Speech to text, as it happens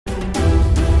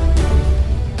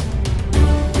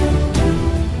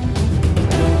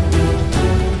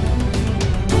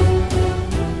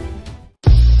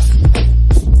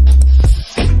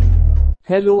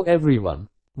Hello everyone.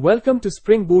 Welcome to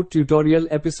Spring Boot tutorial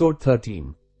episode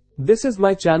 13. This is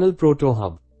my channel Proto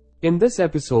Hub. In this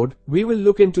episode, we will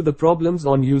look into the problems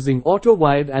on using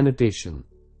Autowired Annotation.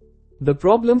 The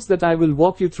problems that I will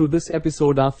walk you through this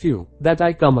episode are few that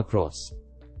I come across.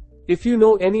 If you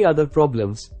know any other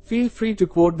problems, feel free to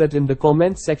quote that in the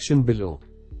comments section below.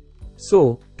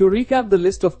 So, to recap the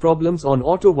list of problems on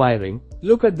auto wiring,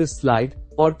 look at this slide,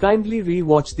 or kindly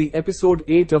re-watch the episode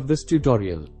 8 of this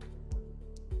tutorial.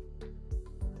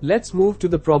 Let's move to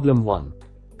the problem 1.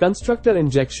 Constructor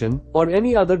injection, or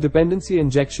any other dependency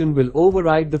injection will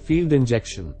override the field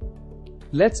injection.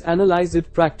 Let's analyze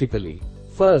it practically.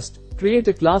 First, create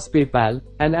a class PayPal,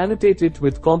 and annotate it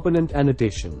with component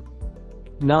annotation.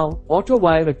 Now,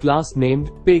 auto-wire a class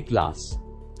named PayClass.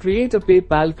 Create a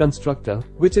PayPal constructor,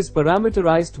 which is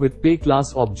parameterized with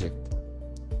PayClass object.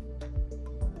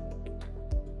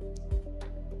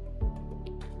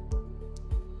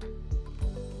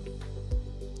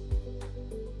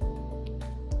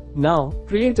 Now,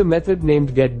 create a method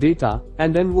named getData,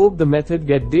 and invoke the method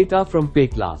getData from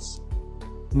PayClass.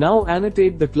 Now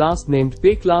annotate the class named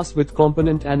PayClass with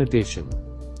component annotation.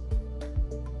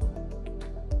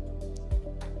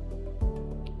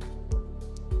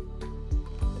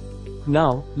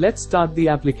 Now, let's start the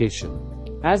application.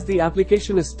 As the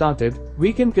application is started,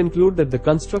 we can conclude that the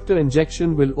constructor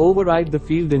injection will override the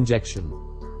field injection.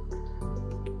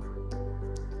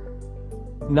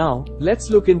 Now, let's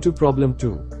look into problem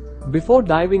 2. Before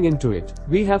diving into it,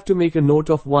 we have to make a note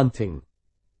of one thing.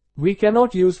 We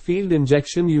cannot use field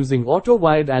injection using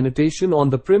auto-wired annotation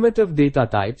on the primitive data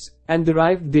types and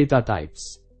derived data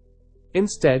types.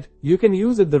 Instead, you can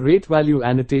use at the rate value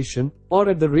annotation or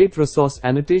at the rate resource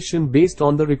annotation based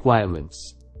on the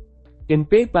requirements. In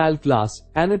PayPal class,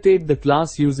 annotate the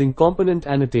class using component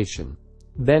annotation.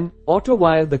 Then,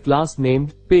 auto-wire the class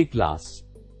named PayClass.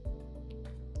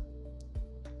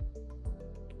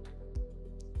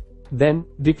 Then,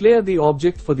 declare the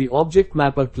object for the Object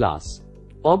Mapper class.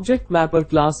 Object Mapper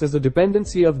class is a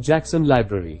dependency of Jackson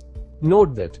library.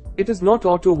 Note that, it is not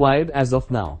auto-wired as of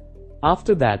now.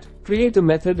 After that, create a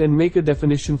method and make a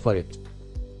definition for it.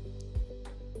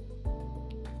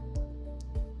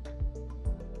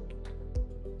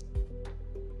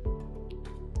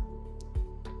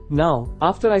 Now,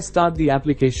 after I start the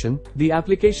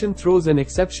application throws an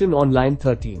exception on line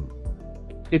 13.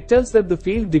 It tells that the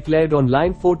field declared on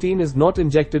line 14 is not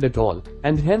injected at all,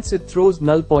 and hence it throws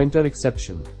null pointer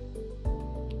exception.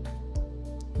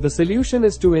 The solution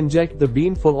is to inject the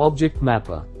bean for Object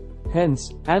Mapper.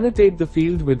 Hence, annotate the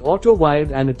field with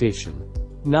auto-wired annotation.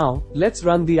 Now, let's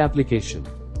run the application.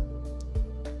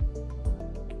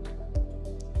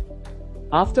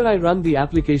 After I run the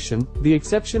application, the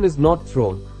exception is not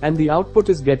thrown, and the output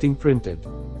is getting printed.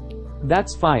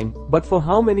 That's fine, but for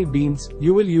how many beans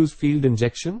you will use field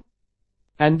injection?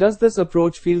 And does this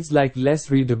approach feels like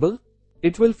less readable?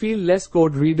 It will feel less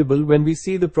code readable when we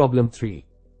see the problem 3.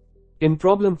 In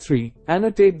problem 3,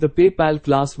 annotate the PayPal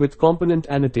class with component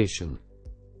annotation.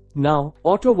 Now,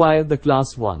 auto-wire the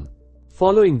class 1.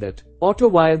 Following that,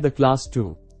 auto-wire the class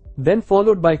 2. Then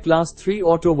followed by class 3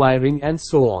 auto-wiring and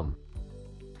so on.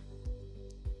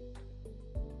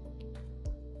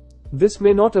 This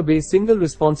may not obey single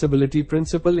responsibility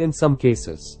principle in some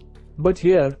cases. But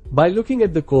here, by looking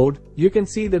at the code, you can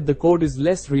see that the code is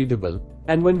less readable,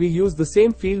 and when we use the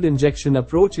same field injection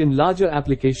approach in larger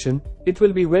application, it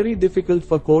will be very difficult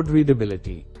for code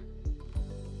readability.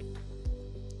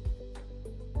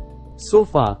 So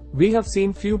far, we have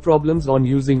seen few problems on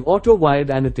using auto-wired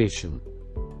annotation.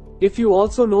 If you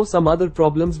also know some other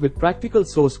problems with practical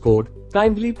source code,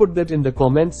 kindly put that in the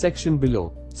comments section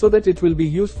below, so that it will be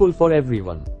useful for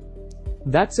everyone.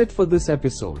 That's it for this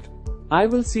episode. I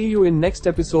will see you in next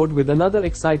episode with another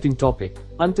exciting topic.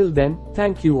 Until then,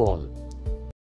 thank you all.